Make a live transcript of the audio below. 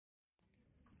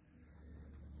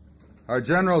Our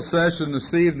general session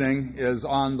this evening is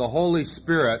on the Holy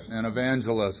Spirit and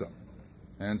evangelism.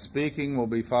 And speaking will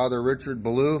be Father Richard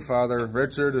Ballew. Father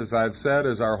Richard, as I've said,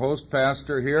 is our host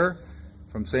pastor here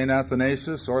from St.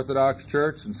 Athanasius Orthodox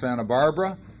Church in Santa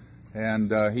Barbara.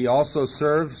 And he also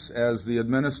serves as the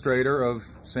administrator of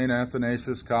St.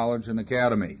 Athanasius College and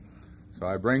Academy. So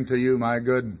I bring to you my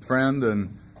good friend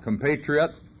and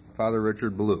compatriot, Father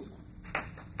Richard Ballew.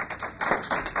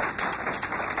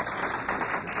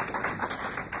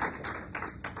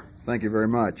 Thank you very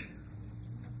much.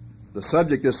 The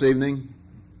subject this evening,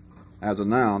 as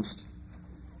announced,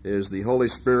 is the Holy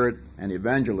Spirit and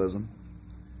evangelism.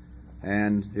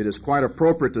 And it is quite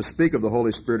appropriate to speak of the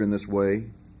Holy Spirit in this way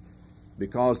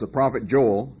because the prophet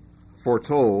Joel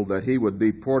foretold that he would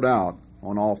be poured out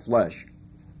on all flesh.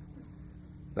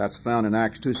 That's found in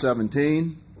Acts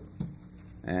 2:17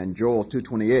 and Joel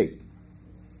 2:28.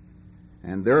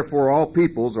 And therefore all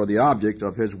peoples are the object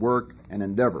of his work and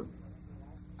endeavor.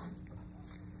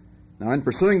 Now, in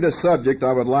pursuing this subject,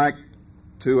 I would like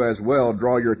to as well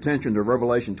draw your attention to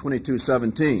Revelation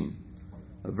 22:17,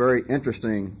 a very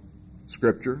interesting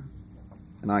scripture,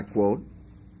 and I quote,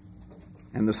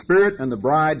 "And the Spirit and the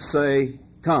bride say,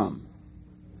 'Come.'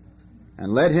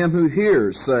 And let him who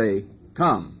hears say,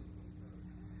 'Come.'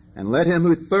 And let him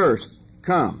who thirsts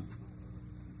come.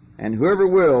 And whoever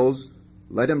wills,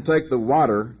 let him take the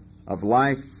water of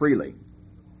life freely."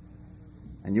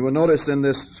 And you will notice in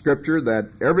this scripture that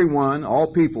everyone, all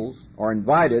peoples, are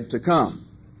invited to come.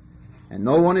 And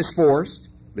no one is forced,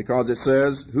 because it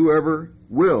says, whoever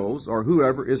wills or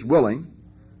whoever is willing,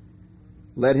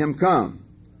 let him come.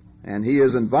 And he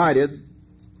is invited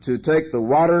to take the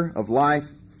water of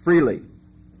life freely.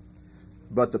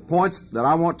 But the points that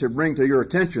I want to bring to your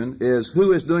attention is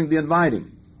who is doing the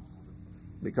inviting.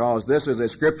 Because this is a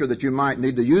scripture that you might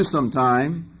need to use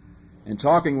sometime in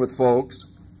talking with folks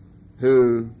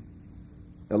who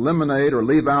eliminate or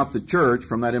leave out the church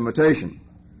from that invitation.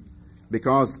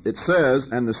 Because it says,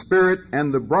 "And the Spirit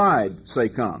and the bride say,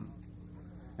 'Come.'"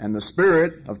 And the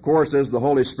Spirit, of course, is the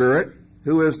Holy Spirit.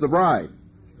 Who is the bride?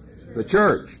 The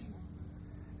church.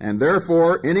 And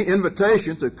therefore, any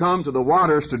invitation to come to the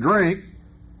waters to drink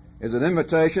is an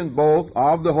invitation both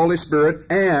of the Holy Spirit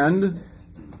and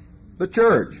the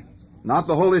church, not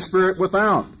the Holy Spirit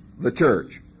without the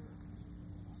church.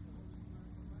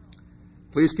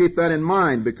 Please keep that in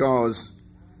mind because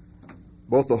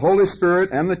both the Holy Spirit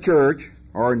and the church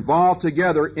are involved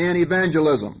together in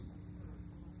evangelism.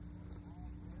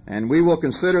 And we will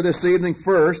consider this evening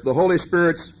first the Holy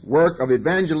Spirit's work of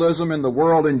evangelism in the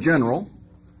world in general,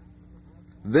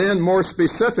 then more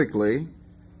specifically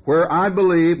where I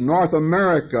believe North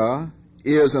America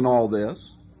is in all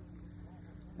this,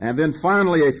 and then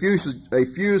finally a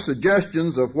few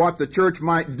suggestions of what the church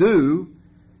might do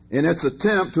in its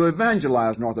attempt to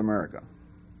evangelize North America.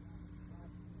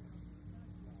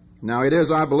 Now, it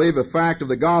is, I believe, a fact of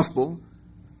the gospel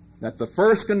that the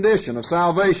first condition of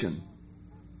salvation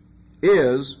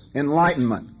is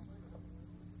enlightenment.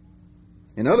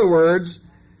 In other words,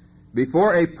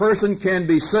 before a person can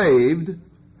be saved,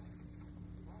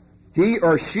 he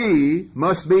or she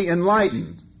must be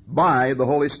enlightened by the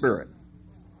Holy Spirit.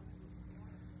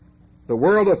 The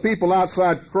world of people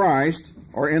outside Christ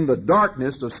are in the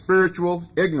darkness of spiritual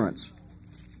ignorance.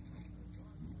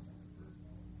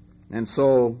 And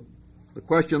so the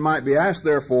question might be asked,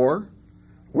 therefore,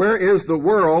 where is the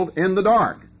world in the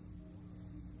dark?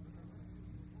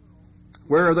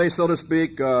 Where are they, so to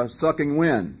speak, sucking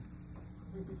wind?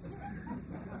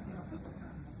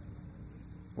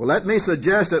 Well, let me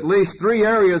suggest at least 3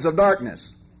 areas of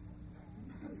darkness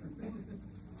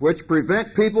which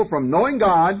prevent people from knowing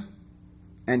God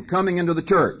and coming into the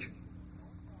church.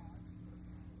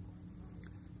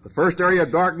 The first area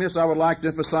of darkness I would like to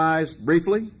emphasize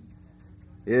briefly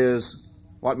is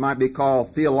what might be called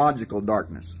theological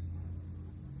darkness.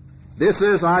 This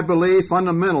is, I believe,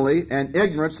 fundamentally an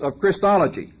ignorance of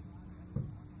Christology,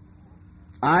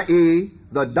 i.e.,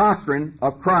 the doctrine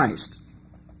of Christ.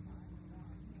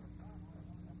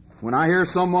 When I hear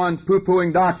someone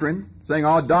poo-pooing doctrine, saying,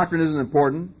 "Oh, doctrine isn't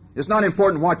important," it's not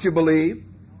important what you believe,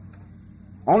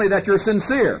 only that you're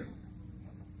sincere.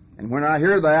 And when I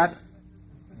hear that,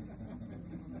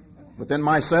 within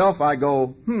myself, I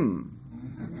go,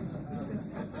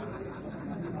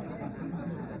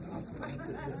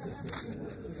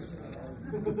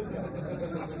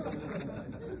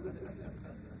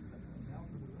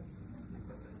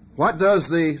 What does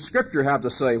the Scripture have to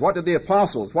say? What did the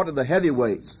apostles, what did the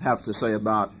heavyweights have to say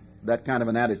about that kind of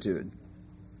an attitude?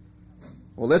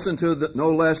 Well, listen to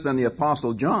no less than the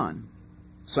Apostle John,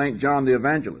 St. John the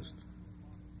Evangelist.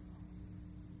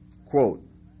 Quote,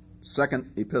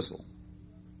 second epistle,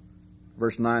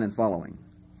 verse 9 and following.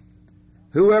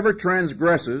 Whoever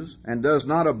transgresses and does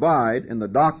not abide in the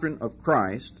doctrine of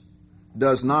Christ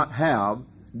does not have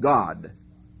God.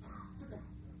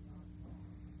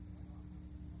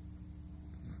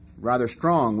 Rather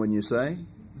strong, wouldn't you say?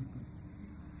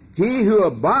 He who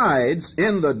abides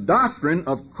in the doctrine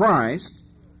of Christ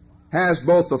has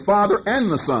both the Father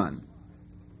and the Son.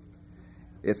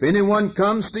 If anyone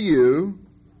comes to you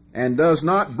and does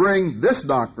not bring this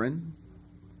doctrine,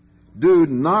 do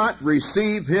not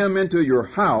receive him into your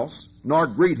house, nor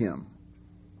greet him.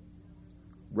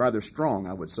 Rather strong,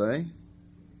 I would say.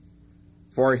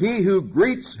 For he who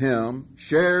greets him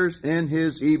shares in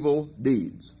his evil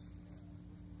deeds.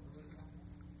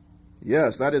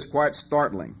 Yes, that is quite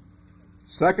startling.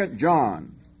 2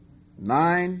 John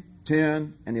 9,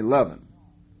 10, and 11.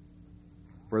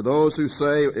 For those who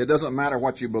say it doesn't matter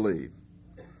what you believe.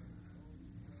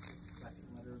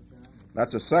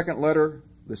 That's the second letter,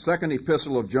 the second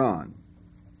epistle of John.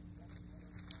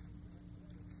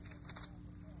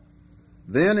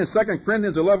 Then in 2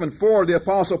 Corinthians 11:4, the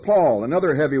Apostle Paul,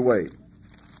 another heavyweight.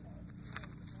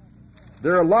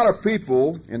 There are a lot of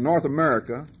people in North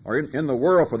America, or in the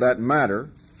world for that matter,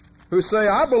 who say,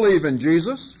 I believe in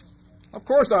Jesus. Of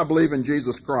course I believe in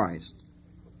Jesus Christ.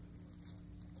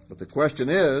 But the question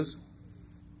is,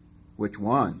 which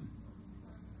one?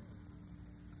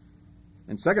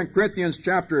 In 2 Corinthians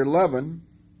chapter 11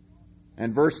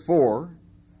 and verse 4,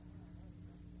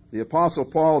 the Apostle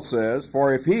Paul says,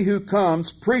 For if he who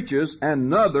comes preaches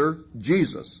another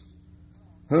Jesus,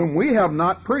 whom we have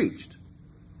not preached,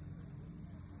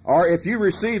 or if you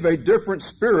receive a different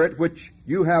spirit which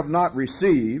you have not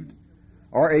received,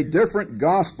 or a different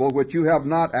gospel which you have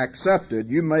not accepted,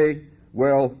 you may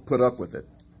well put up with it.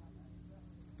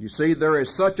 You see, there is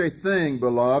such a thing,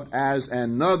 beloved, as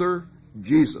another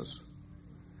Jesus.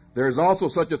 There is also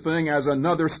such a thing as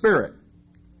another Spirit,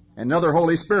 another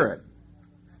Holy Spirit.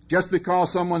 Just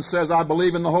because someone says, I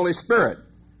believe in the Holy Spirit,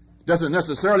 doesn't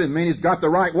necessarily mean he's got the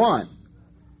right one.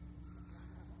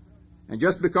 And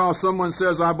just because someone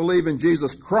says, I believe in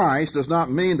Jesus Christ, does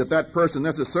not mean that that person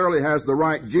necessarily has the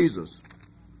right Jesus,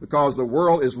 because the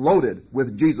world is loaded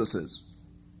with Jesuses.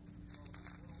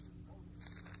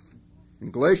 In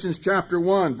Galatians chapter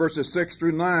 1, verses 6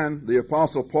 through 9, the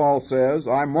Apostle Paul says,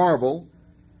 I marvel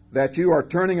that you are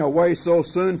turning away so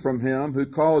soon from him who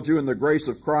called you in the grace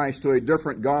of Christ to a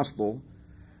different gospel,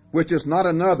 which is not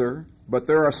another, but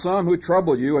there are some who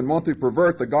trouble you and want to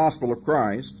pervert the gospel of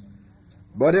Christ.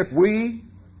 But if we,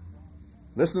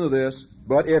 listen to this,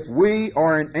 but if we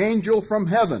or an angel from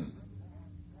heaven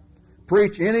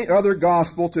preach any other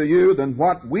gospel to you than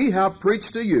what we have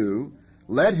preached to you,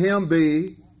 let him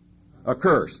be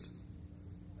accursed.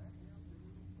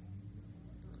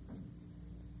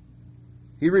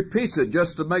 He repeats it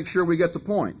just to make sure we get the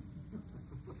point.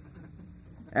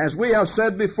 As we have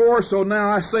said before, so now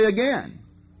I say again.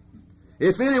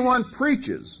 If anyone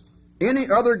preaches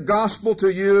any other gospel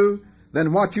to you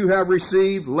than what you have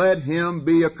received, let him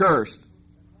be accursed.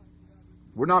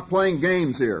 We're not playing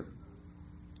games here,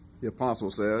 the apostle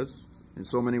says, in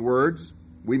so many words.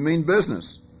 We mean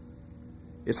business.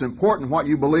 It's important what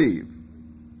you believe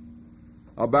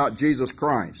about Jesus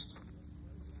Christ.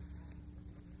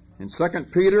 In 2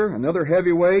 Peter, another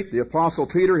heavyweight, the Apostle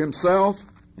Peter himself,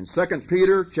 in 2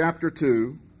 Peter chapter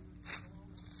 2,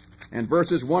 and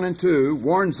verses 1 and 2,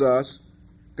 warns us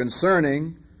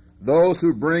concerning those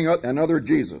who bring up another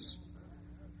Jesus.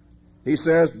 He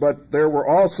says, But there were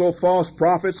also false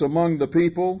prophets among the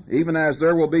people, even as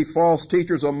there will be false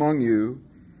teachers among you,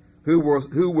 who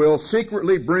will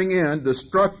secretly bring in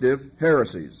destructive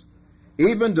heresies,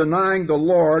 even denying the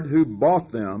Lord who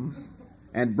bought them,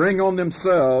 and bring on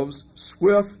themselves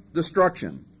swift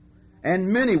destruction.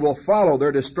 And many will follow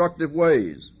their destructive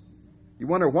ways. You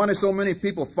wonder, why do so many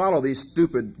people follow these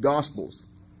stupid gospels?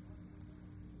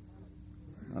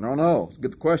 I don't know. It's a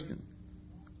good question.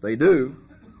 They do.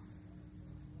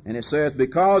 And it says,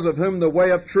 because of whom the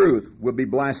way of truth will be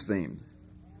blasphemed.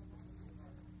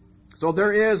 So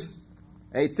there is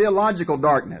a theological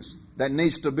darkness that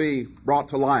needs to be brought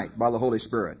to light by the Holy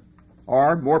Spirit.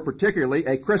 Or, more particularly,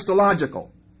 a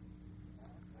Christological.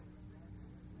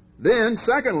 Then,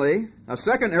 secondly, a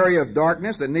second area of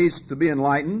darkness that needs to be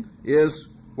enlightened is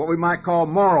what we might call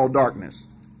moral darkness.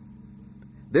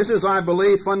 This is, I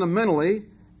believe, fundamentally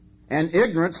an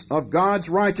ignorance of God's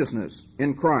righteousness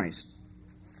in Christ.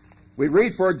 We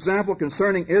read, for example,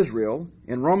 concerning Israel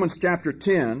in Romans chapter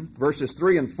 10, verses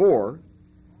 3 and 4,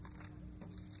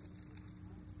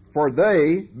 For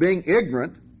they, being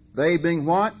ignorant, they being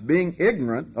what? Being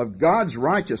ignorant of God's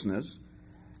righteousness,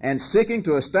 and seeking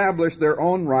to establish their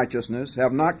own righteousness,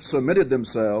 have not submitted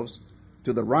themselves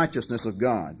to the righteousness of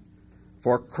God.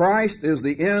 For Christ is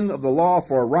the end of the law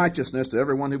for righteousness to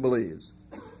everyone who believes.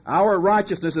 Our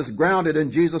righteousness is grounded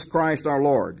in Jesus Christ our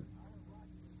Lord.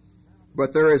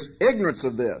 But there is ignorance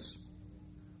of this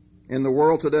in the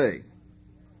world today.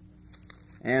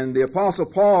 And the Apostle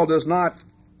Paul does not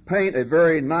paint a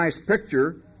very nice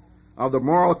picture of the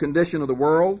moral condition of the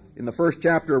world in the first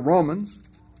chapter of Romans,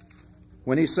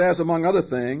 when he says, among other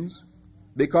things,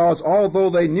 because although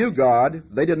they knew God,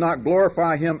 they did not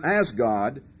glorify him as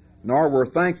God, nor were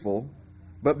thankful,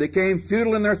 but became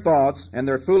futile in their thoughts, and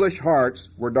their foolish hearts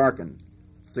were darkened.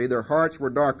 See, their hearts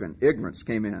were darkened. Ignorance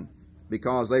came in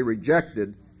because they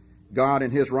rejected God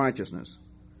and his righteousness.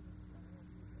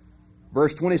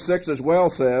 Verse 26 as well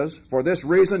says, for this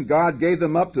reason God gave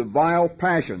them up to vile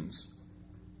passions.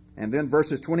 And then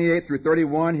verses 28 through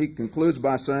 31, he concludes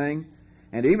by saying,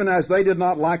 and even as they did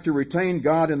not like to retain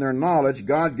God in their knowledge,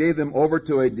 God gave them over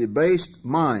to a debased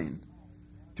mind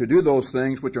to do those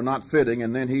things which are not fitting.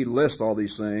 And then he lists all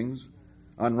these things.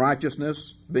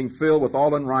 Unrighteousness, being filled with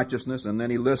all unrighteousness. And then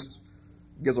he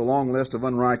gives a long list of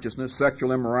unrighteousness,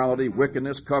 sexual immorality,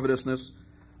 wickedness, covetousness,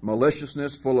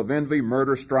 maliciousness, full of envy,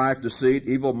 murder, strife, deceit,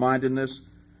 evil-mindedness,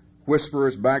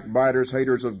 whisperers, backbiters,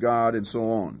 haters of God, and so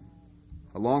on.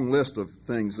 A long list of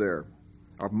things there.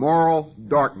 Of moral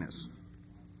darkness.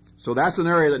 So that's an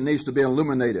area that needs to be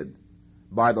illuminated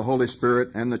by the Holy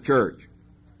Spirit and the church.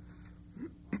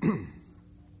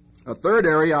 A third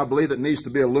area I believe that needs to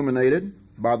be illuminated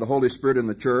by the Holy Spirit and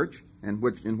the church, in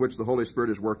which the Holy Spirit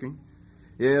is working,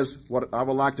 is what I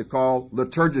would like to call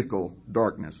liturgical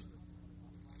darkness.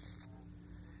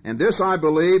 And this, I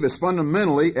believe, is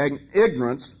fundamentally an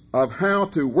ignorance of how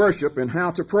to worship and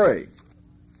how to pray.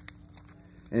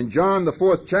 In John, the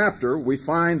 4th chapter, we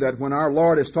find that when our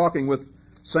Lord is talking with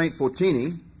St.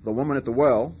 Fotini, the woman at the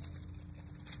well,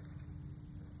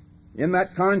 in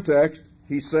that context,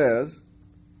 he says,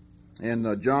 in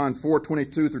John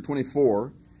 4:22 through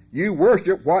 24, you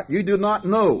worship what you do not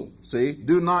know. See,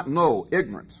 do not know,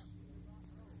 ignorance.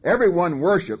 Everyone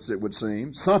worships, it would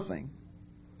seem, something.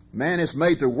 Man is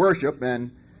made to worship,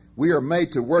 and we are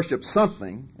made to worship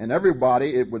something, and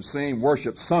everybody, it would seem,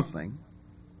 worships something.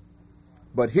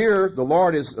 But here, the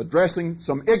Lord is addressing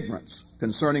some ignorance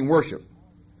concerning worship.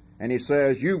 And he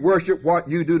says, you worship what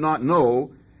you do not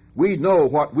know. We know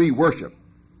what we worship,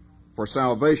 for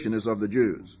salvation is of the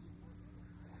Jews.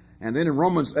 And then in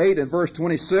Romans 8 and verse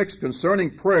 26,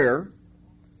 concerning prayer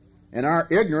and our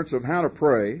ignorance of how to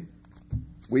pray,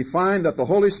 we find that the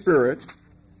Holy Spirit,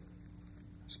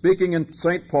 speaking in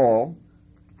St. Paul,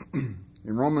 in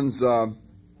Romans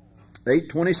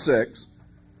 8:26,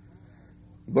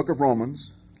 book of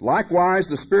Romans, likewise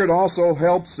the Spirit also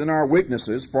helps in our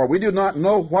weaknesses, for we do not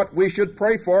know what we should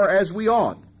pray for as we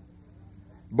ought.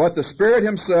 But the Spirit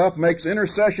himself makes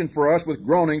intercession for us with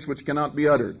groanings which cannot be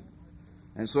uttered.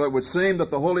 And so it would seem that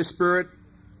the Holy Spirit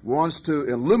wants to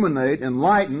illuminate,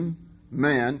 enlighten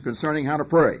man concerning how to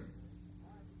pray.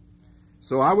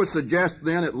 So I would suggest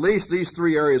then at least these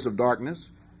three areas of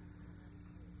darkness: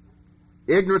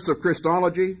 ignorance of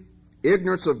Christology,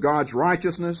 ignorance of God's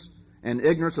righteousness, and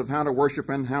ignorance of how to worship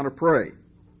and how to pray.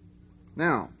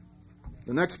 Now,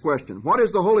 the next question: what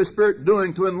is the Holy Spirit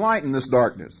doing to enlighten this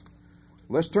darkness?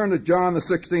 Let's turn to John, the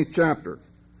 16th chapter.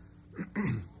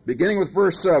 Beginning with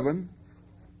verse 7,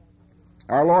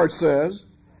 our Lord says,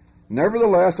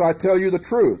 nevertheless, I tell you the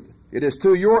truth. It is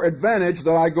to your advantage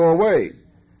that I go away.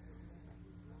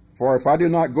 For if I do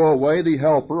not go away, the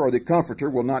Helper or the Comforter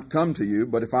will not come to you,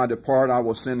 but if I depart, I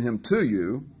will send him to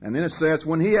you. And then it says,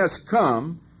 when he has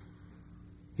come,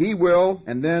 he will,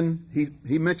 and then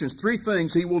he mentions three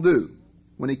things he will do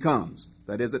when he comes.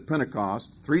 That is at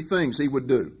Pentecost, three things he would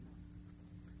do.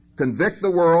 Convict the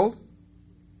world.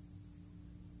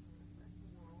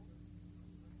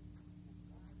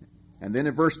 And then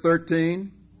in verse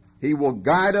 13, he will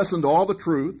guide us into all the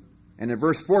truth. And in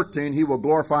verse 14, he will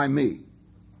glorify me.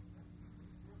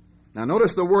 Now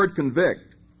notice the word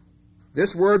convict.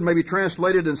 This word may be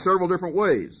translated in several different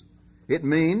ways. It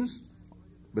means,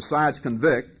 besides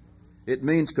convict, it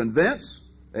means convince,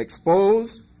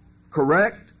 expose,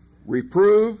 correct,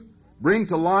 reprove, bring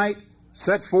to light,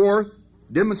 set forth,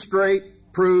 demonstrate,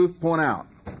 prove, point out.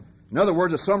 In other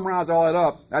words, to summarize all that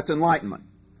up, that's enlightenment.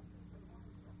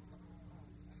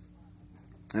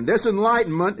 And this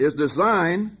enlightenment is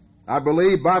designed, I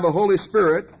believe, by the Holy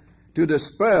Spirit to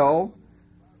dispel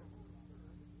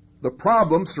the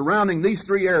problems surrounding these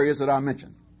three areas that I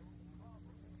mentioned.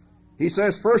 He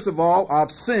says, first of all, of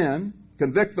sin,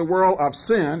 convict the world of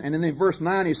sin. And in verse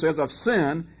 9 he says, of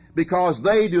sin, because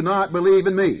they do not believe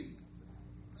in me.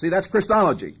 See, that's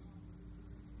Christology.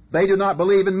 They do not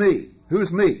believe in me.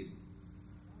 Who's me?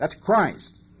 That's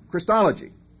Christ.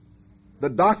 Christology. The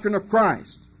doctrine of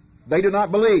Christ. They do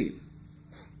not believe.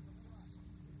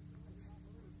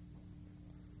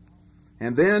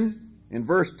 And then, in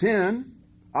verse 10,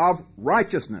 of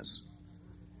righteousness.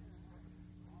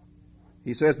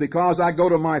 He says, because I go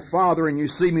to my Father and you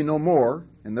see me no more.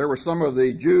 And there were some of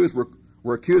the Jews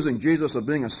were accusing Jesus of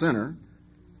being a sinner.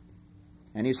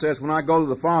 And he says, when I go to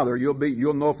the Father,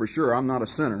 you'll know for sure I'm not a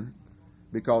sinner,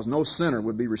 because no sinner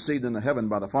would be received into heaven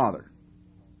by the Father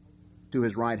to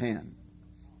his right hand.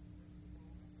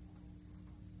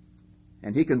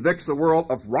 And he convicts the world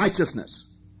of righteousness.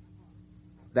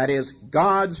 That is,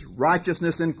 God's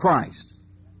righteousness in Christ.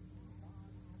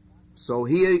 So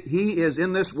he is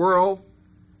in this world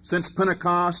since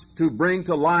Pentecost to bring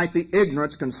to light the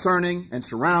ignorance concerning and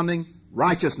surrounding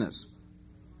righteousness.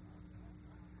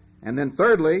 And then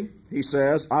thirdly, he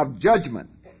says, of judgment,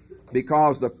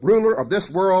 because the ruler of this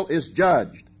world is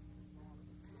judged.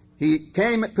 He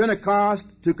came at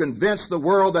Pentecost to convince the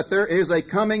world that there is a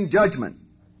coming judgment,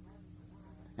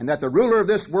 and that the ruler of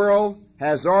this world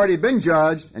has already been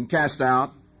judged and cast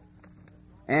out,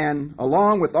 and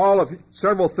along with all of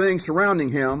several things surrounding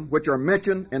him, which are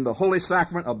mentioned in the holy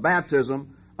sacrament of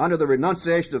baptism under the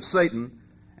renunciation of Satan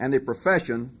and the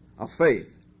profession of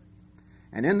faith.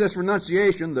 And in this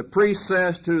renunciation, the priest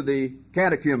says to the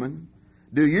catechumen,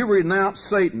 do you renounce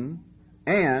Satan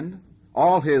and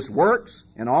all his works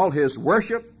and all his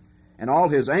worship and all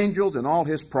his angels and all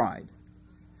his pride?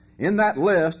 In that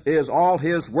list is all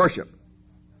his worship.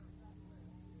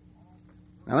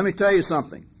 Now let me tell you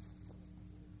something.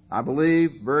 I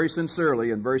believe very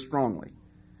sincerely and very strongly,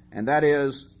 and that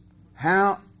is,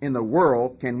 how in the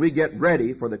world can we get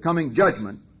ready for the coming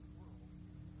judgment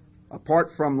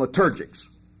apart from liturgics,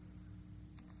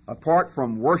 apart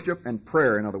from worship and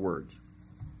prayer, in other words?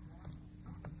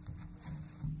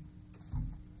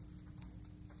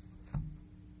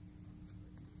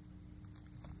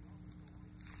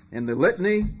 In the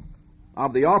litany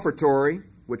of the offertory,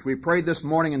 which we prayed this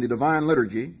morning in the Divine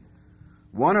Liturgy,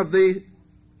 one of the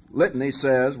litany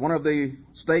says, one of the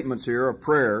statements here of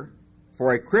prayer,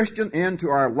 for a Christian end to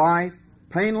our life,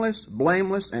 painless,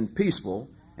 blameless, and peaceful,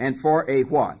 and for a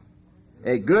what?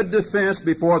 A good defense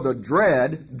before the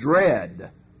dread,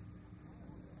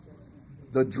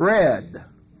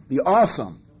 the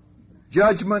awesome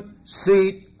judgment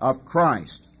seat of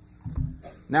Christ.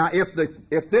 Now, if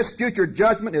this future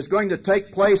judgment is going to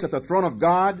take place at the throne of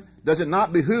God, does it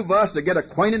not behoove us to get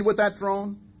acquainted with that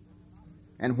throne?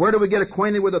 And where do we get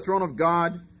acquainted with the throne of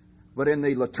God? But in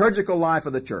the liturgical life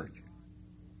of the church,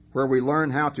 where we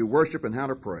learn how to worship and how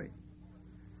to pray.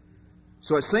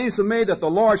 So it seems to me that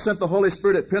the Lord sent the Holy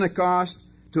Spirit at Pentecost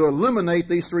to illuminate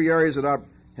these three areas that I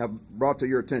have brought to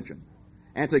your attention,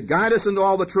 and to guide us into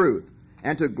all the truth,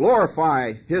 and to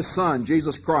glorify His Son,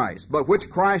 Jesus Christ. But which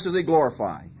Christ does He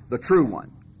glorify? The true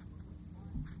one.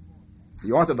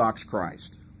 The Orthodox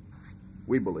Christ,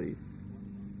 we believe.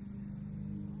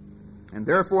 And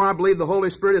therefore I believe the Holy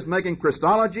Spirit is making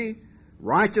Christology,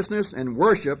 righteousness, and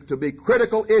worship to be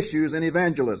critical issues in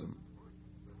evangelism.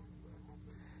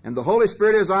 And the Holy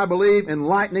Spirit is, I believe,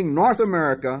 enlightening North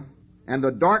America and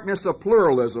the darkness of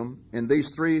pluralism in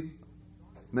these three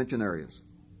mentioned areas.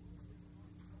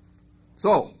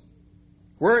 So,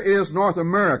 where is North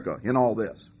America in all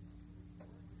this?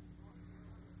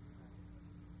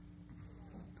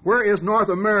 Where is North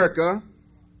America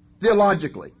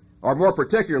theologically, or more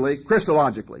particularly,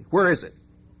 Christologically? Where is it?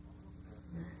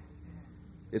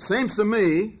 It seems to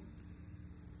me,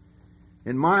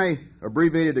 in my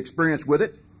abbreviated experience with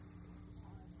it,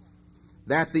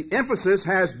 that the emphasis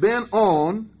has been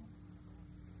on,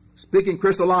 speaking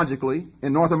Christologically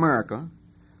in North America,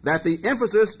 that the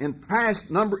emphasis in past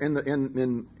number, in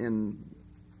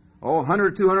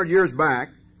 100, 200 years back,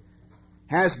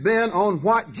 has been on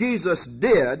what Jesus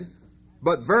did,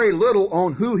 but very little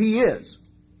on who He is.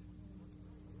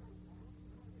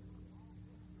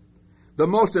 The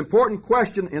most important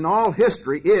question in all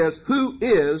history is, who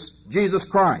is Jesus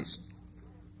Christ?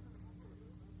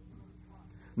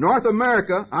 North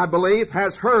America, I believe,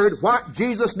 has heard what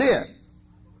Jesus did.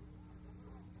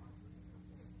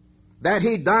 That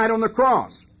He died on the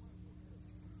cross.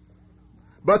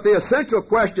 But the essential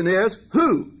question is,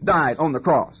 who died on the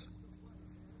cross?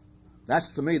 That's,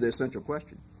 to me, the essential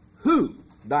question. Who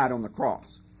died on the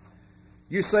cross?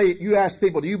 You ask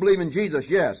people, do you believe in Jesus?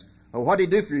 Yes. Well, what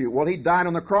did He do for you? Well, He died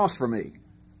on the cross for me.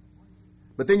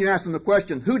 But then you ask them the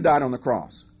question, who died on the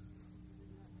cross?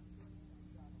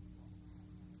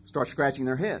 Start scratching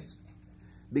their heads.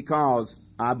 Because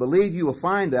I believe you will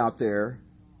find out there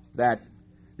that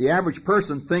the average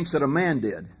person thinks that a man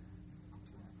did.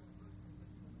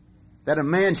 That a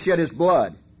man shed his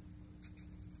blood.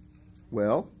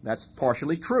 Well, that's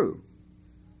partially true.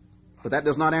 But that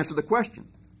does not answer the question.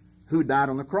 Who died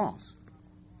on the cross?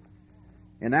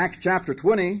 In Acts chapter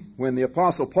 20, when the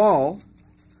Apostle Paul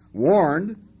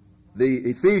warned the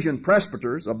Ephesian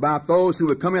presbyters about those who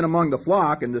would come in among the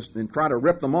flock and try to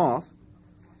rip them off,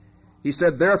 he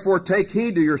said, "Therefore take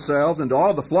heed to yourselves and to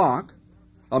all the flock,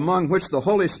 among which the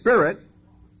Holy Spirit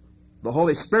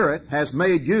has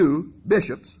made you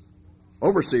bishops,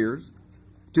 overseers,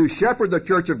 to shepherd the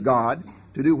church of God."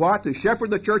 To do what? To shepherd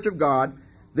the church of God.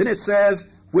 Then it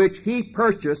says, which he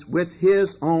purchased with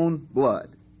his own blood.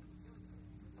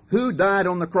 Who died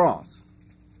on the cross?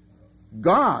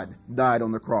 God died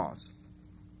on the cross.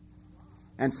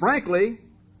 And frankly,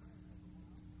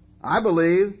 I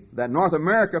believe that North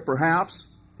America perhaps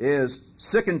is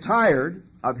sick and tired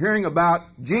of hearing about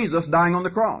Jesus dying on the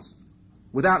cross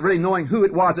without really knowing who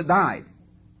it was that died.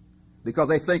 Because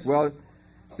they think, well,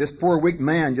 this poor weak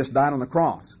man just died on the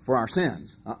cross for our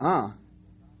sins.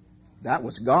 That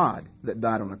was God that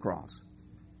died on the cross.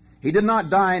 He did not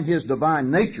die in his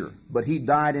divine nature, but he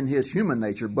died in his human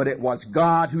nature, but it was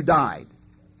God who died.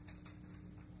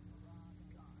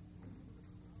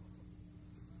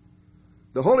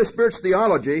 The Holy Spirit's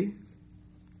theology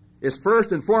is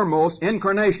first and foremost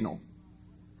incarnational.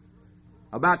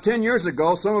 About 10 years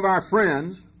ago, some of our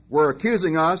friends were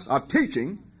accusing us of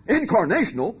teaching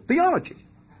incarnational theology.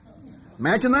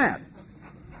 Imagine that.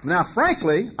 Now,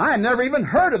 frankly, I had never even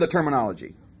heard of the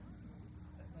terminology.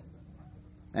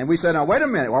 And we said, now, wait a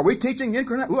minute. Are we teaching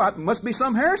incarnational? Ooh, it must be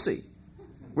some heresy.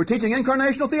 We're teaching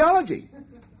incarnational theology.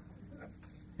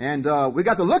 And we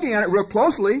got to looking at it real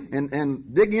closely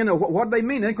and digging into what they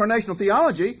mean, incarnational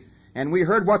theology. And we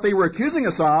heard what they were accusing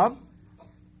us of.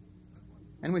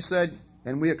 And we said,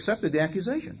 and we accepted the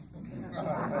accusation.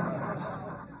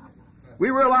 We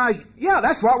realized, yeah,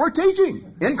 that's what we're teaching.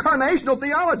 Incarnational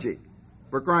theology.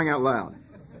 For crying out loud.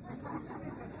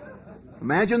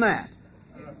 Imagine that.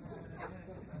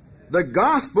 The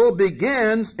gospel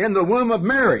begins in the womb of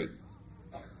Mary,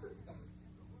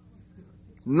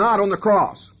 not on the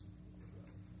cross.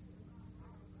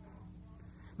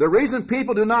 The reason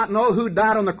people do not know who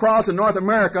died on the cross in North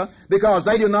America, because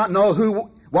they do not know who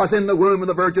was in the womb of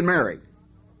the Virgin Mary.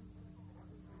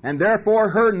 And therefore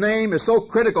her name is so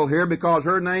critical here, because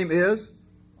her name is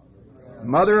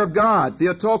Mother of God,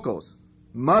 Theotokos.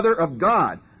 Mother of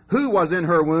God. Who was in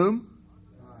her womb?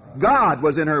 God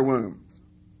was in her womb.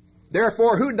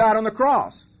 Therefore, who died on the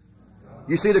cross?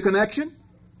 You see the connection?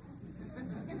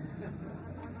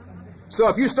 So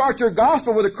if you start your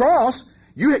gospel with a cross,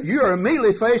 you are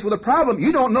immediately faced with a problem.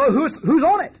 You don't know who's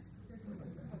on it.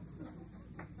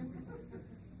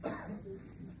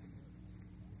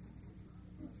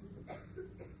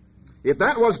 If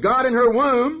that was God in her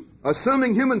womb,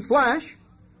 assuming human flesh,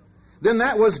 then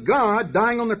that was God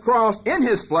dying on the cross in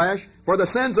his flesh for the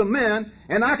sins of men,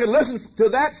 and I could listen to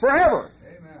that forever.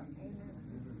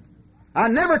 Amen. I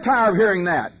never tire of hearing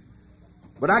that.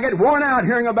 But I get worn out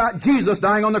hearing about Jesus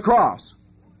dying on the cross,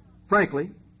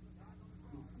 frankly.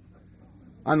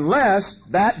 Unless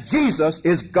that Jesus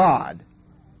is God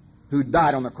who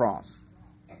died on the cross.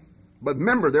 But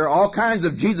remember, there are all kinds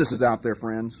of Jesuses out there,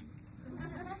 friends.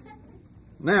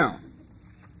 Now,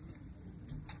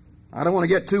 I don't want to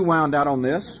get too wound out on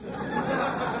this.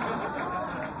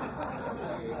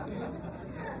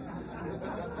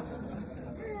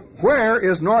 Where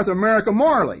is North America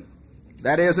morally?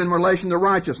 That is, in relation to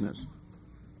righteousness.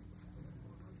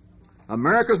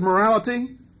 America's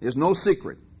morality is no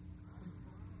secret,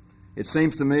 it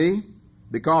seems to me,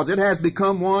 because it has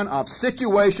become one of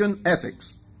situation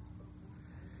ethics.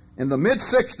 In the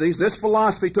mid-60s, this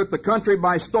philosophy took the country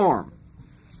by storm.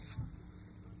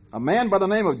 A man by the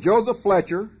name of Joseph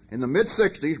Fletcher in the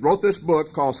mid-60s wrote this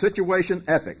book called Situation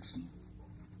Ethics.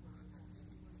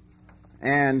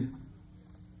 And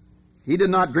he did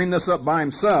not dream this up by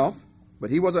himself, but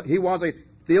he was a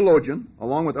theologian,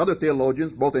 along with other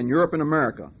theologians, both in Europe and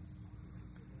America.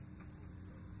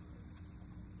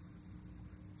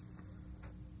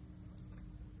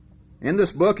 In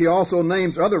this book, he also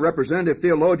names other representative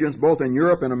theologians, both in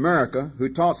Europe and America, who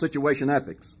taught situation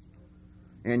ethics.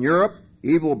 In Europe,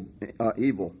 Emil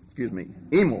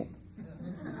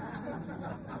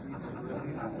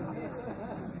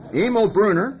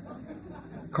Brunner,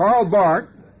 Karl Barth,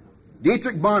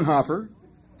 Dietrich Bonhoeffer,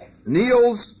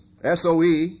 Niels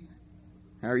S.O.E.,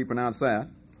 how do you pronounce that,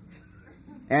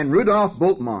 and Rudolf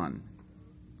Bultmann.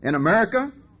 In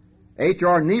America,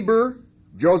 H.R. Niebuhr,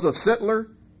 Joseph Sittler,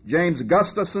 James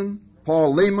Gustafson,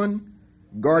 Paul Lehman,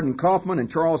 Gordon Kaufman, and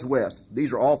Charles West.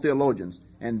 These are all theologians.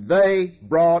 And they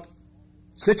brought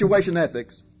situation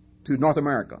ethics to North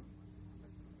America.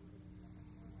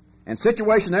 And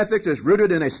situation ethics is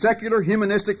rooted in a secular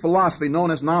humanistic philosophy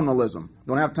known as nominalism.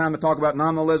 Don't have time to talk about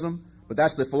nominalism, but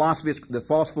that's the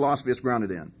false philosophy it's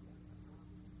grounded in.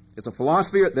 It's a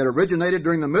philosophy that originated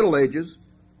during the Middle Ages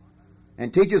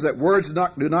and teaches that words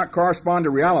do not correspond to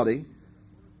reality,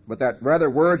 but that rather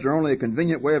words are only a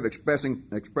convenient way of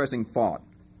expressing thought.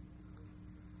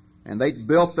 And they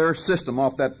built their system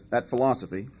off that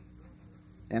philosophy,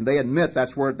 and they admit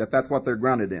that's what they're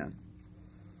grounded in.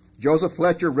 Joseph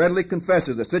Fletcher readily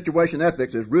confesses that situation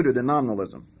ethics is rooted in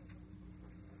nominalism.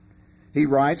 He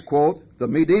writes, quote, "The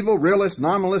medieval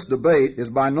realist-nominalist debate is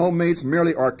by no means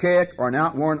merely archaic or an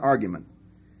outworn argument.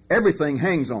 Everything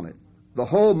hangs on it. The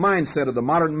whole mindset of the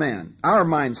modern man, our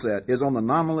mindset, is on the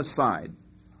nominalist side."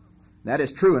 That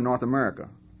is true in North America.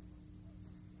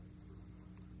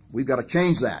 We've got to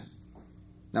change that.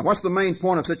 Now, what's the main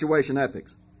point of situation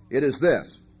ethics? It is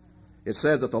this. It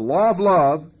says that the law of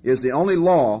love is the only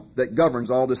law that governs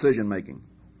all decision making.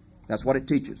 That's what it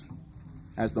teaches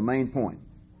as the main point.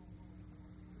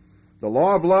 The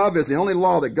law of love is the only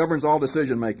law that governs all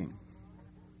decision making.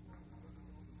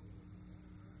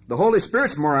 The Holy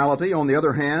Spirit's morality, on the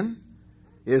other hand,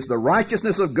 is the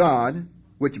righteousness of God,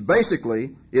 which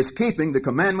basically is keeping the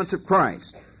commandments of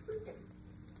Christ.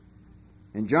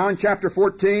 In John chapter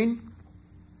 14,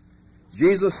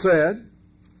 Jesus said,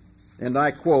 and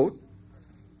I quote,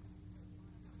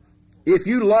 "If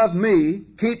you love me,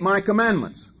 keep my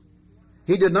commandments."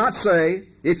 He did not say,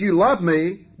 "If you love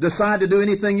me, decide to do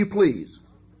anything you please.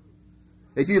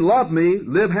 If you love me,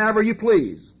 live however you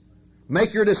please.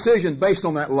 Make your decision based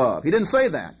on that love." He didn't say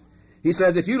that. He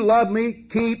says, "If you love me,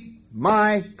 keep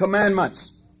my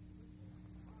commandments."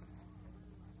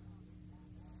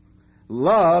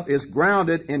 Love is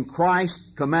grounded in Christ's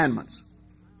commandments.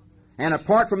 And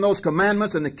apart from those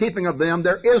commandments and the keeping of them,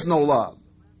 there is no love.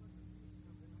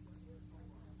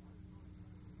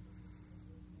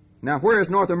 Now, where is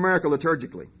North America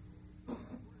liturgically?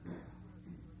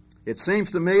 It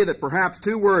seems to me that perhaps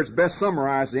two words best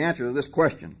summarize the answer to this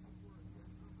question: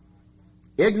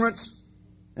 ignorance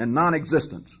and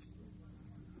non-existence.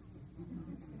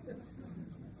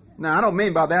 Now, I don't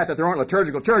mean by that there aren't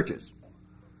liturgical churches.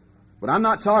 But I'm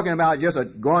not talking about just a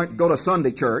go to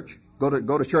Sunday church, go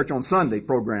to church on Sunday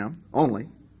program only.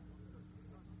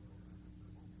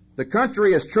 The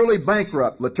country is truly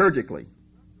bankrupt liturgically,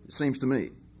 it seems to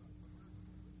me.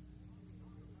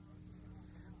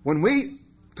 When we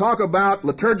talk about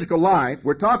liturgical life,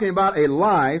 we're talking about a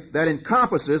life that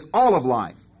encompasses all of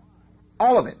life.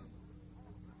 All of it.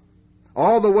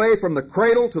 All the way from the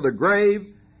cradle to the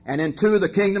grave and into the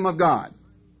kingdom of God.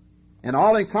 An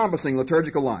all-encompassing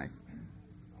liturgical life.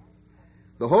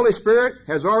 The Holy Spirit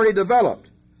has already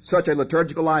developed such a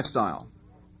liturgical lifestyle.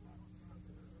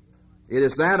 It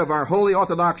is that of our Holy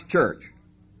Orthodox Church.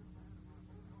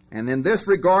 And in this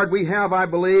regard, we have, I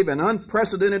believe, an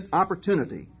unprecedented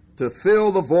opportunity to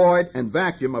fill the void and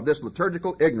vacuum of this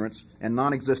liturgical ignorance and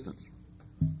non-existence.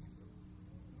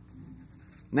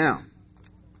 Now,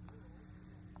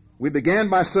 we began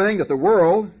by saying that the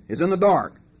world is in the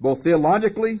dark, both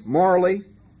theologically, morally,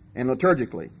 and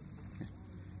liturgically.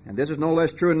 And this is no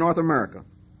less true in North America.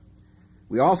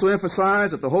 We also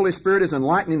emphasize that the Holy Spirit is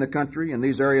enlightening the country in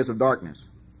these areas of darkness.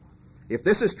 If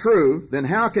this is true, then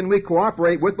how can we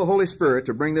cooperate with the Holy Spirit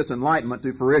to bring this enlightenment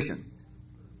to fruition?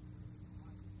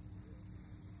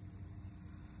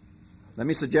 Let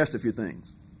me suggest a few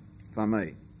things, if I may.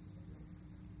 In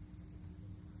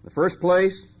the first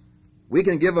place, we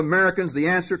can give Americans the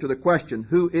answer to the question,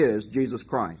 who is Jesus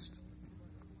Christ?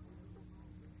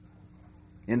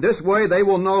 In this way, they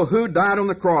will know who died on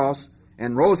the cross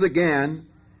and rose again,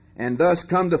 and thus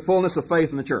come to fullness of faith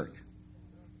in the church.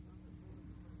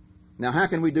 Now, how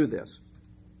can we do this?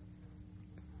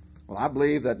 Well, I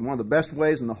believe that one of the best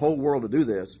ways in the whole world to do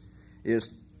this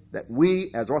is that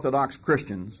we, as Orthodox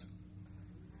Christians,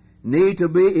 need to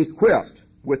be equipped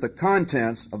with the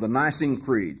contents of the Nicene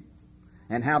Creed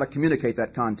and how to communicate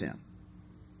that content.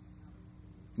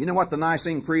 You know what the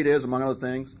Nicene Creed is, among other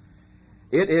things?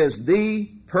 It is the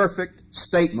perfect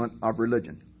statement of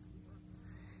religion.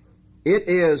 It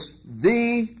is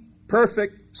the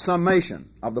perfect summation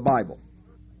of the Bible.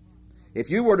 If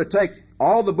you were to take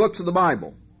all the books of the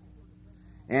Bible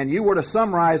and you were to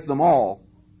summarize them all,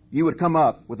 you would come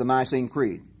up with the Nicene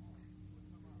Creed.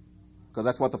 Because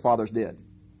that's what the fathers did.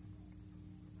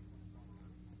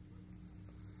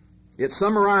 It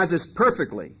summarizes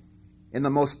perfectly, in the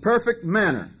most perfect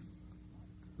manner,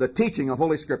 the teaching of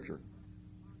Holy Scripture.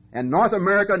 And North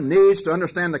America needs to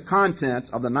understand the contents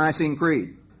of the Nicene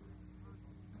Creed.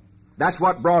 That's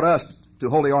what brought us to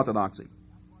Holy Orthodoxy.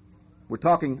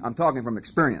 I'm talking from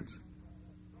experience.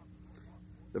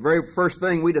 The very first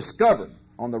thing we discovered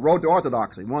on the road to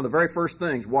Orthodoxy, one of the very first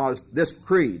things was this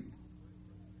creed.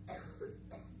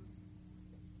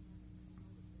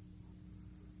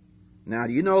 Now,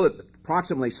 do you know that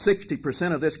approximately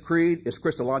 60% of this creed is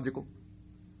Christological?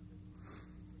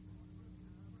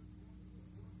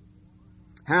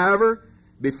 However,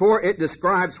 before it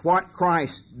describes what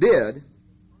Christ did,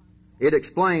 it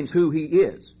explains who He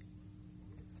is.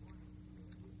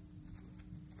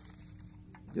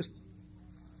 Just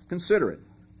consider it.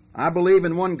 I believe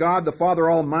in one God, the Father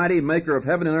Almighty, maker of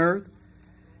heaven and earth,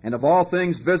 and of all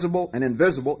things visible and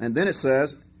invisible. And then it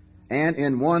says, and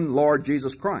in one Lord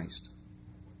Jesus Christ.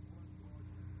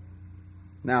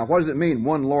 Now, what does it mean,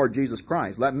 one Lord Jesus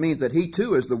Christ? That means that He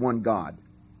too is the one God.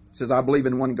 It says, I believe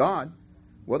in one God.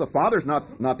 Well, the Father's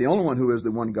not the only one who is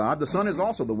the one God. The Son is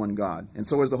also the one God, and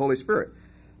so is the Holy Spirit.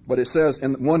 But it says,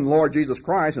 in one Lord Jesus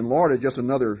Christ, and Lord is just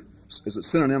is a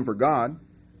synonym for God,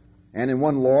 and in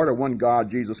one Lord or one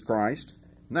God, Jesus Christ.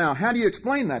 Now, how do you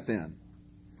explain that then?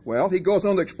 Well, he goes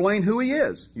on to explain who He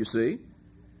is, you see.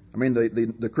 I mean,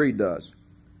 the Creed does.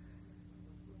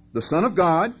 The Son of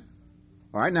God.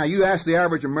 All right, now you ask the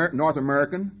average North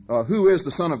American, who is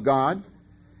the Son of God?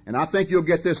 And I think you'll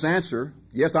get this answer.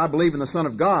 Yes, I believe in the Son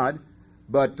of God,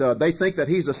 but they think that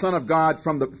He's the Son of God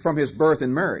from His birth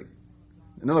in Mary.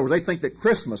 In other words, they think that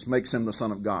Christmas makes Him the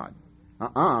Son of God.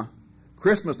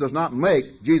 Christmas does not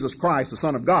make Jesus Christ the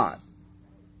Son of God.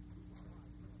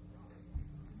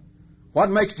 What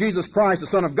makes Jesus Christ the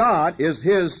Son of God is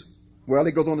His, well,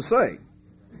 he goes on to say.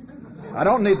 I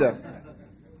don't need to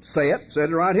say it. It says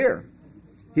it right here.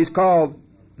 He's called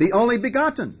the only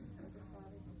begotten.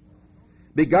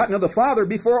 Begotten of the Father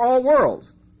before all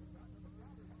worlds.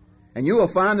 And you will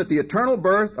find that the eternal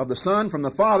birth of the Son from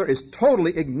the Father is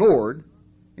totally ignored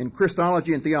in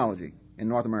Christology and theology in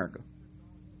North America.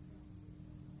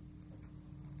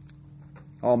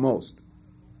 Almost.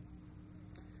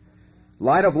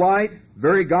 Light of light,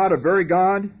 very God of very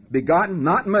God, begotten,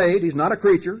 not made. He's not a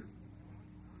creature.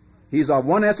 He's of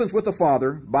one essence with the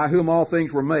Father, by whom all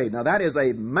things were made. Now that is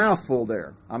a mouthful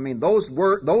there. I mean,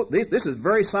 this is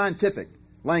very scientific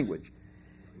language,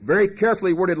 very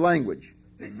carefully worded language,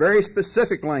 very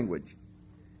specific language,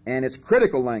 and it's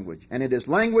critical language, and it is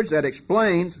language that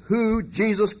explains who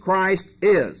Jesus Christ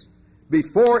is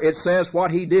before it says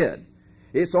what He did.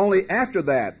 It's only after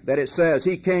that it says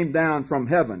He came down from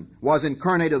heaven, was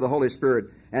incarnated of the Holy Spirit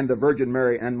and the Virgin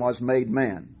Mary, and was made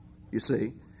man. You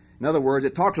see? In other words,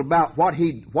 it talks about what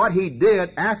he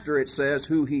did after it says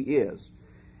who He is.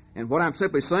 And what I'm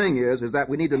simply saying is that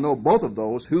we need to know both of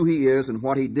those, who He is and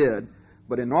what He did.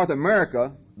 But in North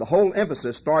America, the whole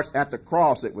emphasis starts at the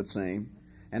cross, it would seem.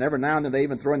 And every now and then they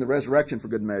even throw in the resurrection for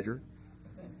good measure.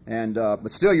 And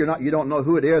but still, you don't know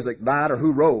who it is that died or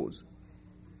who rose.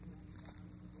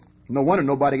 No wonder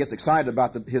nobody gets excited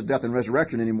about His death and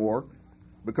resurrection anymore,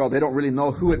 because they don't really know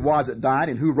who it was that died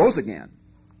and who rose again.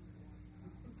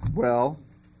 Well,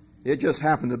 it just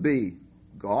happened to be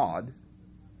God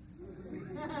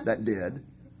that did.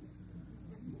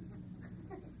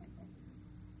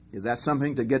 Is that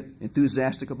something to get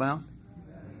enthusiastic about?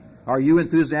 Are you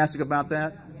enthusiastic about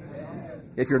that?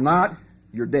 If you're not,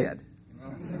 you're dead.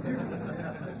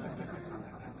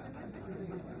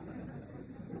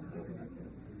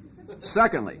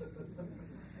 Secondly,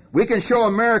 we can show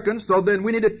Americans, so then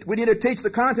we need to teach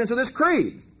the contents of this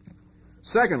creed.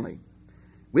 Secondly,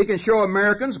 we can show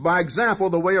Americans by example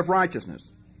the way of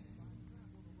righteousness.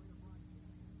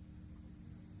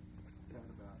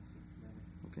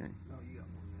 Okay.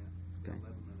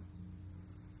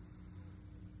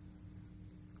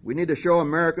 We need to show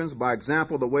Americans by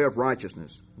example the way of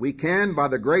righteousness. We can, by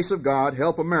the grace of God,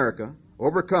 help America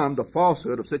overcome the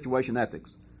falsehood of situation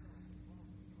ethics.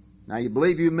 Now, you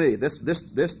believe you me,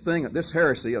 this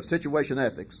heresy of situation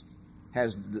ethics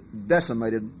has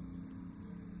decimated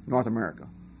North America.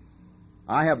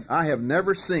 I have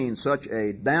never seen such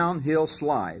a downhill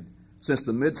slide since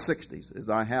the mid-'60s as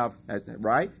I have,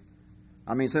 right?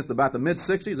 I mean, since about the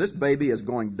mid-'60s, this baby is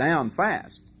going down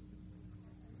fast.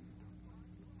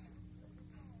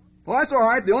 Well, that's all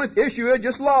right. The only issue is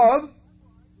just love.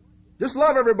 Just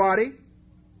love everybody.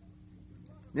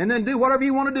 And then do whatever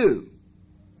you want to do.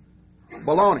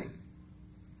 Baloney.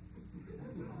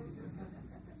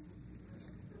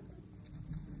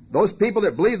 Those people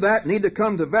that believe that need to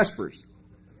come to Vespers.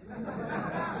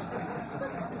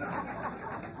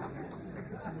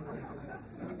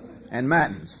 And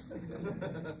Matins.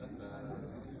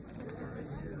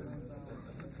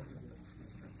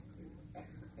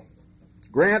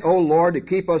 Grant, O Lord, to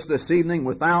keep us this evening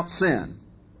without sin.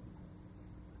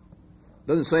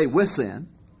 Doesn't say with sin.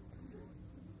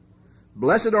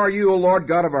 Blessed are you, O Lord,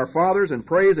 God of our fathers, and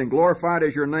praised and glorified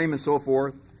is your name, and so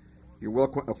forth. You're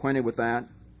well acquainted with that.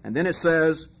 And then it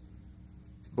says,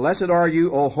 Blessed are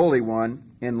you, O Holy One,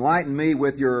 enlighten me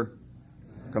with your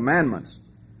commandments.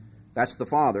 That's the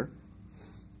Father.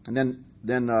 And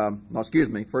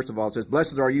first of all, it says,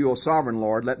 Blessed are you, O sovereign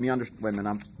Lord. Let me understand. Wait a minute,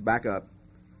 I'm back up.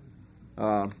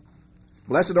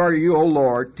 Blessed are you, O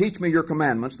Lord. Teach me your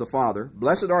commandments, the Father.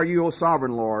 Blessed are you, O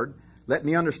sovereign Lord. Let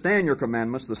me understand your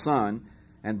commandments, the Son.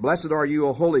 And blessed are you,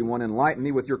 O Holy One. Enlighten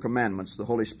me with your commandments, the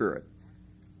Holy Spirit.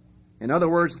 In other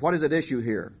words, what is at issue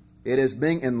here? It is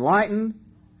being enlightened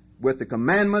with the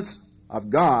commandments of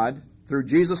God through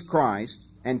Jesus Christ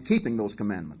and keeping those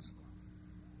commandments.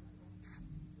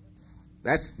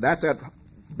 That's a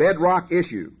bedrock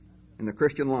issue in the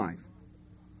Christian life.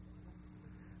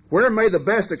 Where may the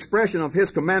best expression of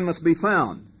His commandments be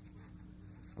found?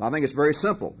 Well, I think it's very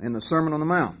simple, in the Sermon on the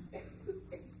Mount,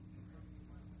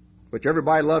 which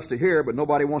everybody loves to hear, but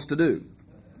nobody wants to do.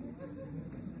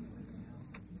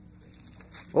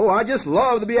 Oh, I just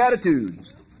love the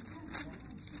Beatitudes.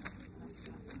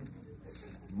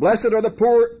 Blessed are the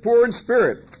poor in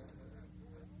spirit,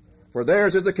 for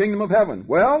theirs is the kingdom of heaven.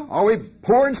 Well, are we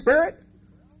poor in spirit?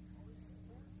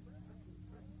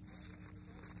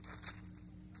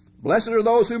 Blessed are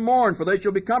those who mourn, for they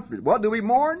shall be comforted. What do we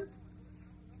mourn?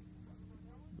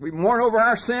 We mourn over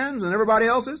our sins and everybody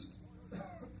else's.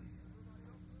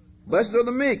 Blessed are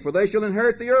the meek, for they shall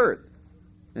inherit the earth,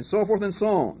 and so forth and so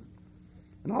on.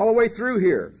 And all the way through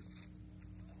here,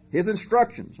 His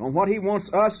instructions on what He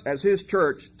wants us as His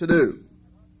church to do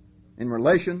in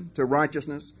relation to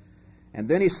righteousness. And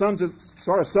then He sort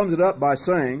of sums it up by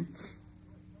saying,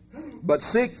 but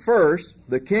seek first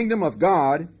the kingdom of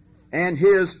God and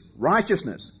His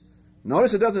righteousness.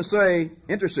 Notice it doesn't say,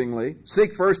 interestingly,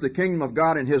 seek first the kingdom of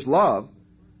God and His love,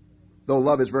 though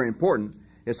love is very important.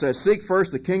 It says, seek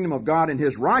first the kingdom of God and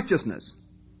His righteousness,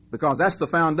 because that's the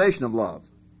foundation of love.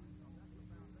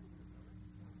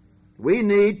 We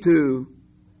need to,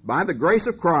 by the grace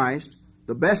of Christ,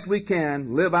 the best we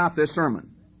can, live out this sermon.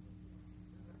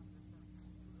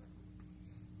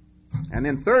 And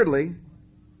then thirdly,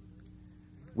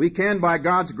 we can, by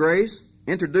God's grace,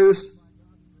 introduce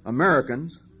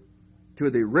Americans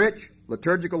to the rich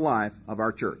liturgical life of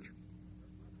our church.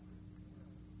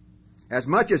 As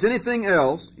much as anything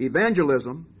else,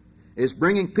 evangelism is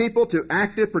bringing people to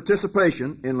active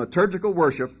participation in liturgical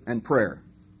worship and prayer.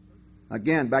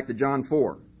 Again, back to John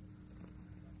 4,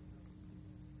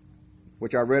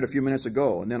 which I read a few minutes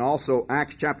ago. And then also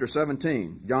Acts chapter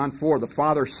 17. John 4, the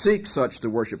Father seeks such to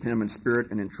worship Him in spirit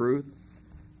and in truth.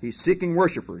 He's seeking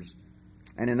worshipers.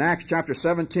 And in Acts chapter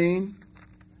 17,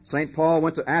 St. Paul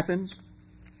went to Athens,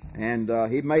 and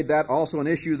he made that also an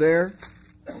issue there,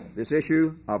 this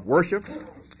issue of worship.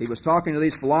 He was talking to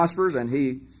these philosophers, and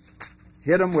he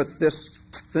hit them with this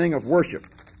thing of worship.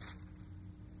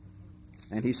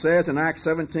 And he says in Acts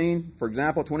 17, for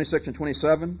example, 26 and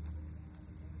 27,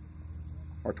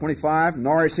 or 25,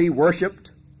 nor is He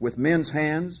worshipped with men's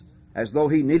hands as though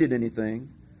He needed anything,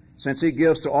 since He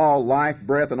gives to all life,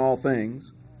 breath, and all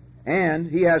things. And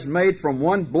He has made from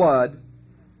one blood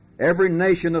every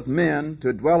nation of men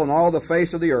to dwell on all the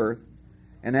face of the earth,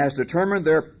 and has determined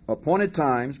their appointed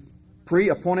times,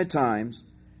 pre-appointed times,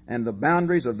 and the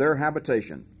boundaries of their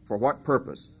habitation. For what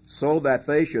purpose? So that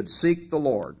they should seek the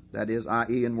Lord, that is,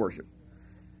 i.e. in worship.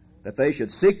 That they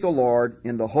should seek the Lord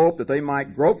in the hope that they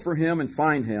might grope for Him and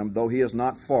find Him, though He is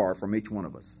not far from each one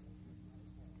of us.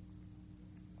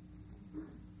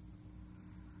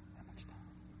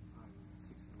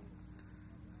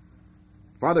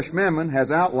 Father Schmemann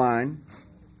has outlined,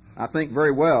 I think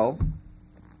very well,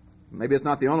 maybe it's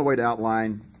not the only way to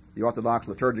outline the Orthodox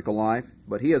liturgical life,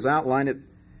 but he has outlined it,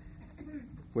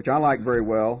 which I like very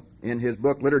well, in his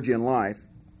book Liturgy and Life.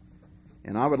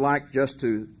 And I would like just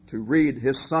to read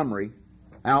his summary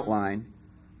outline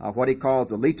of what he calls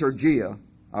the liturgia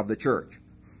of the church.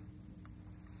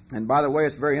 And by the way,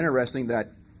 it's very interesting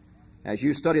that as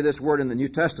you study this word in the New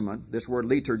Testament, this word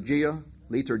liturgia,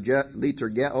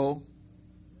 liturgeo,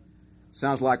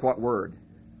 sounds like what word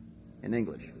in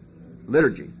English?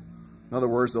 Liturgy. In other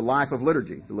words, the life of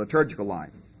liturgy, the liturgical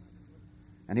life.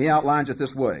 And he outlines it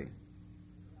this way.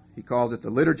 He calls it the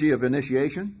liturgy of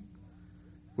initiation,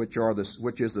 which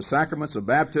is the sacraments of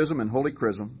baptism and holy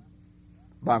chrism,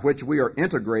 by which we are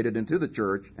integrated into the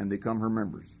church and become her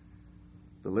members.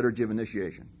 The liturgy of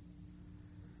initiation.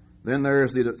 Then there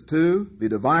is the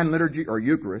divine liturgy or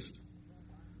Eucharist,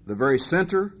 the very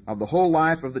center of the whole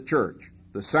life of the church,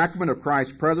 the sacrament of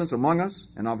Christ's presence among us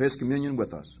and of his communion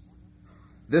with us.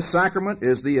 This sacrament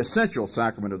is the essential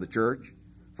sacrament of the church,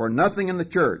 for nothing in the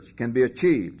church can be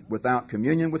achieved without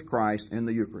communion with Christ in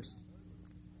the Eucharist.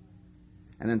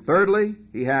 And then thirdly,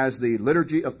 he has the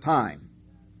liturgy of time,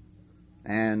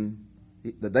 and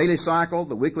the daily cycle,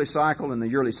 the weekly cycle, and the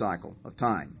yearly cycle of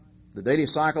time. The daily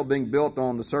cycle being built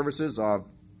on the services of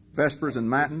Vespers and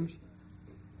Matins,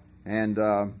 and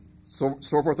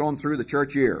so forth on through the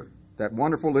church year, that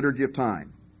wonderful liturgy of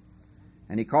time.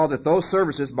 And he calls it those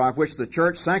services by which the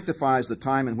church sanctifies the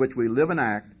time in which we live and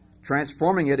act,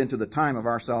 transforming it into the time of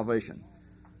our salvation.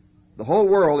 The whole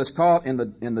world is caught in the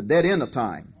dead end of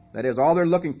time. That is, all they're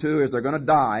looking to is they're going to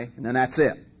die, and then that's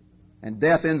it. And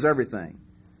death ends everything.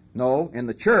 No, in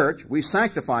the church, we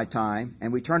sanctify time,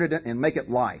 and we turn it in and make it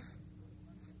life.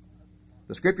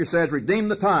 The Scripture says, redeem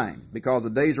the time, because the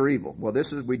days are evil. Well,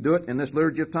 we do it in this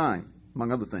liturgy of time,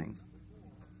 among other things.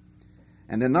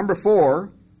 And then number 4,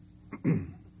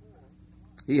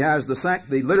 he has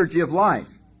the liturgy of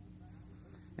life.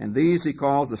 And these he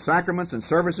calls the sacraments and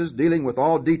services dealing with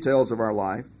all details of our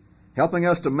life, helping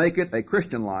us to make it a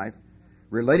Christian life,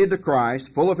 related to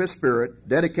Christ, full of his Spirit,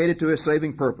 dedicated to his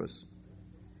saving purpose.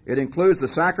 It includes the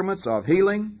sacraments of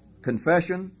healing,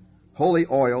 confession, holy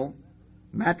oil,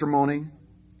 matrimony,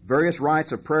 various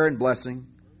rites of prayer and blessing,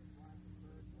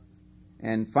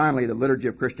 and finally the liturgy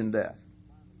of Christian death.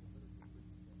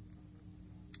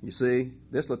 You see,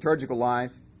 this liturgical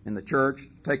life in the church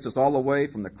takes us all the way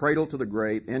from the cradle to the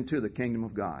grave into the kingdom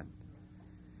of God.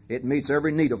 It meets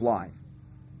every need of life.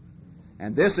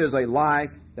 And this is a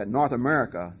life that North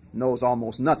America knows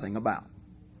almost nothing about.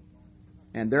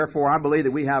 And therefore, I believe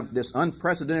that we have this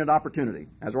unprecedented opportunity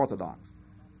as Orthodox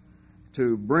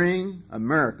to bring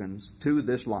Americans to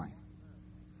this life.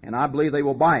 And I believe they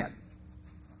will buy it.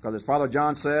 Because as Father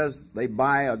John says, they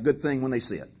buy a good thing when they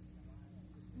see it.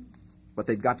 But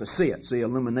they've got to see it, see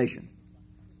illumination.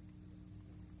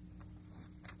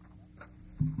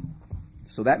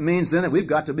 So that means then that we've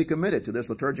got to be committed to this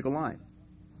liturgical life.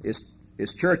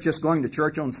 Is church just going to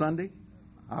church on Sunday?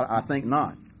 I think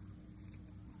not.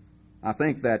 I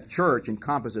think that church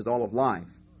encompasses all of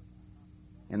life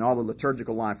and all the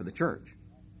liturgical life of the church.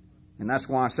 And that's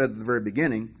why I said at the very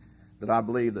beginning that I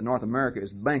believe that North America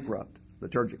is bankrupt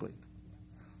liturgically.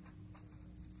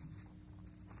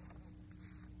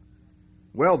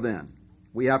 Well then,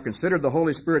 we have considered the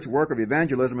Holy Spirit's work of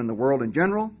evangelism in the world in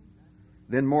general,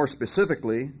 then more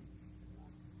specifically,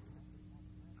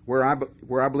 where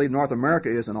I believe North America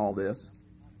is in all this,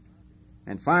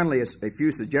 and finally a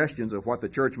few suggestions of what the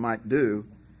church might do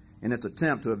in its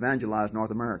attempt to evangelize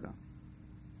North America.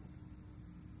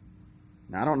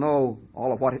 Now, I don't know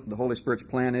all of what the Holy Spirit's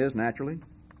plan is, naturally.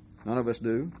 None of us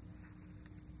do.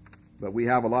 But we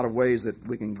have a lot of ways that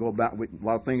we can go about, a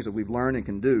lot of things that we've learned and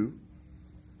can do.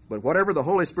 But whatever the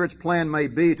Holy Spirit's plan may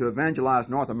be to evangelize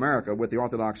North America with the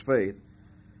Orthodox faith,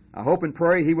 I hope and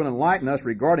pray he will enlighten us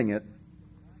regarding it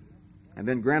and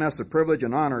then grant us the privilege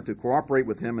and honor to cooperate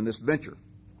with him in this venture.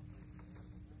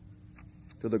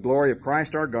 To the glory of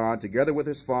Christ our God, together with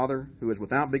his Father, who is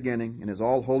without beginning, and is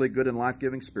all holy, good, and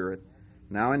life-giving Spirit,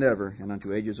 now and ever, and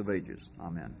unto ages of ages.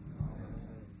 Amen.